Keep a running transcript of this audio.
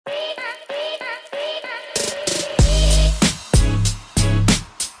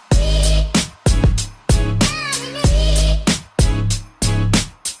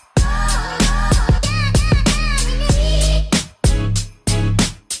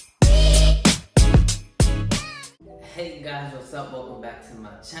Hey guys, what's up? Welcome back to my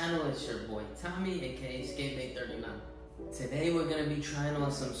channel. It's your boy Tommy, aka Scaybay39. Today we're gonna be trying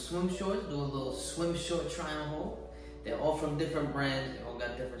on some swim shorts, do a little swim short try on haul. They're all from different brands, they all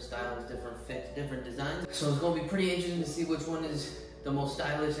got different styles, different fits, different designs. So it's gonna be pretty interesting to see which one is the most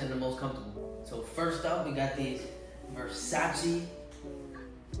stylish and the most comfortable. So first up, we got these Versace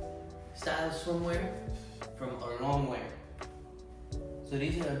style swimwear from a long wear. So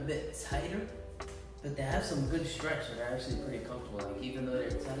these are a bit tighter, but they have some good stretch that are actually pretty comfortable. Like even though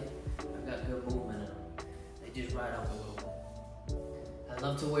they're tight, I've got good movement in them. They just ride up a little bit. I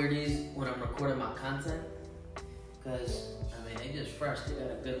love to wear these when I'm recording my content, because I mean, they just fresh, they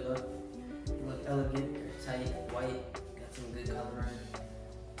got a good look. They look elegant, they're tight, white, got some good color in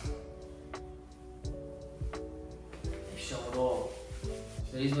it. They show it all.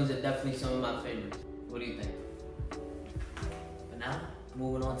 So these ones are definitely some of my favorites. What do you think? But now,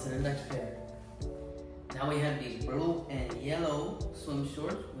 moving on to the next pair. Now we have these blue and yellow swim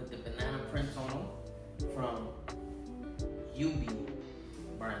shorts with the banana prints on them from UB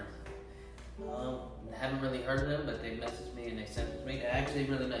brand. I haven't really heard of them, but they messaged me and they sent it to me. They're actually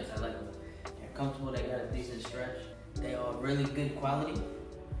really nice. I like them. They're comfortable. They got a decent stretch. They are really good quality.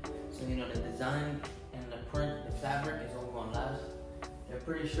 So you know the design and the print, the fabric is all gonna last. They're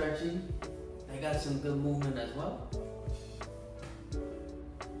pretty stretchy. They got some good movement as well.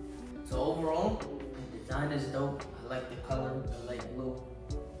 So overall, the design is dope. I like the color, the light blue.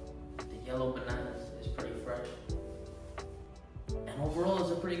 The yellow bananas is pretty fresh. And overall,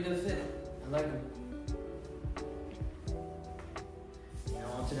 it's a pretty good fit. I like them.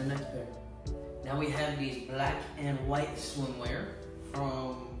 Now on to the next pair. Now we have these black and white swimwear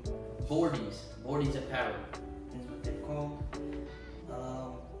from Boardies. Boardies Apparel is what they're called.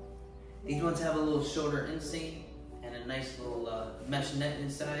 These ones have a little shorter inseam and a nice little mesh net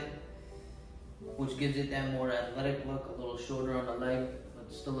inside, which gives it that more athletic look, a little shorter on the leg,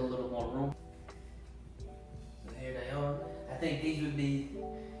 but still a little more room. So here they are. I think these would be,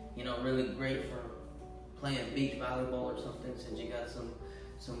 you know, really great for playing beach volleyball or something, since you got some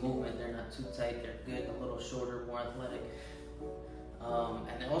movement. They're not too tight, they're good, a little shorter, more athletic.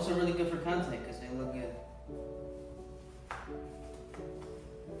 And they're also really good for content because they look good.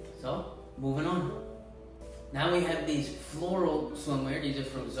 So, moving on. Now we have these floral swimwear. These are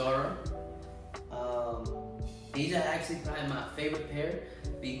from Zara. These are actually probably my favorite pair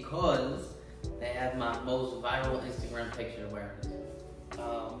because they have my most viral Instagram picture wearing these.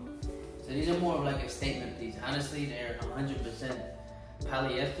 So these are more of like a statement piece. Honestly, they're 100%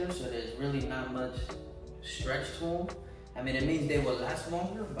 polyester, so there's really not much stretch to them. I mean, it means they will last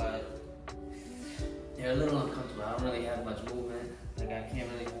longer, but they're a little uncomfortable. I don't really have much movement. Like I can't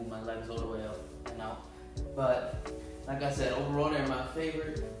really move my legs all the way up and out. But like I said, overall they're my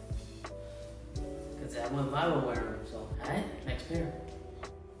favorite because I went viral wearing them. So, alright, next pair.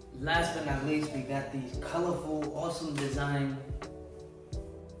 Last but not least, we got these colorful, awesome design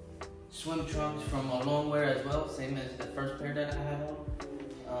swim trunks from a long wear as well, same as the first pair that I had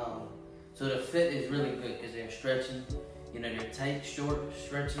on. So the fit is really good because they're stretching. You know, they're tight, short,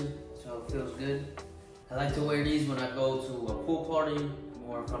 stretching, so it feels good. I like to wear these when I go to a pool party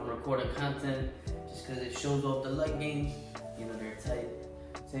or if I'm recording content, just because it shows off the leg gains. You know, they're tight.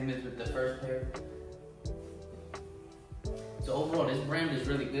 Same as with the first pair. So overall, this brand is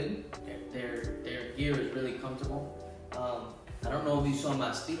really good. Their gear is really comfortable. I don't know if you saw my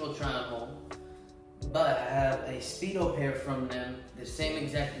Speedo try on haul, but I have a Speedo pair from them, the same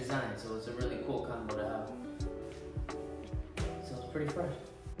exact design, so it's a really cool combo to have. So it's pretty fresh.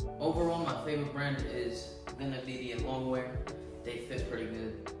 Overall, my favorite brand is gonna be the long wear. They fit pretty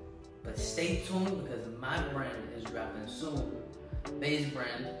good. But stay tuned because my brand is dropping soon. Base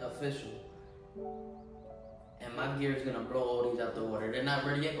brand official. And my gear is gonna blow all these out the water. They're not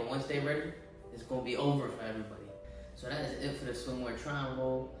ready yet, but once they're ready, it's gonna be over for everybody. So that is it for the swimwear try on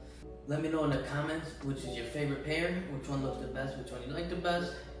haul. Let me know in the comments which is your favorite pair, which one looks the best, which one you like the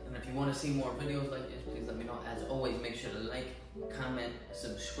best. And if you want to see more videos like this, please let me know. As always, make sure to like, comment,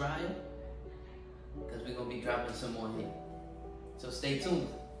 subscribe, because we're going to be dropping some more here. So stay tuned.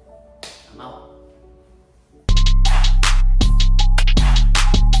 I'm out.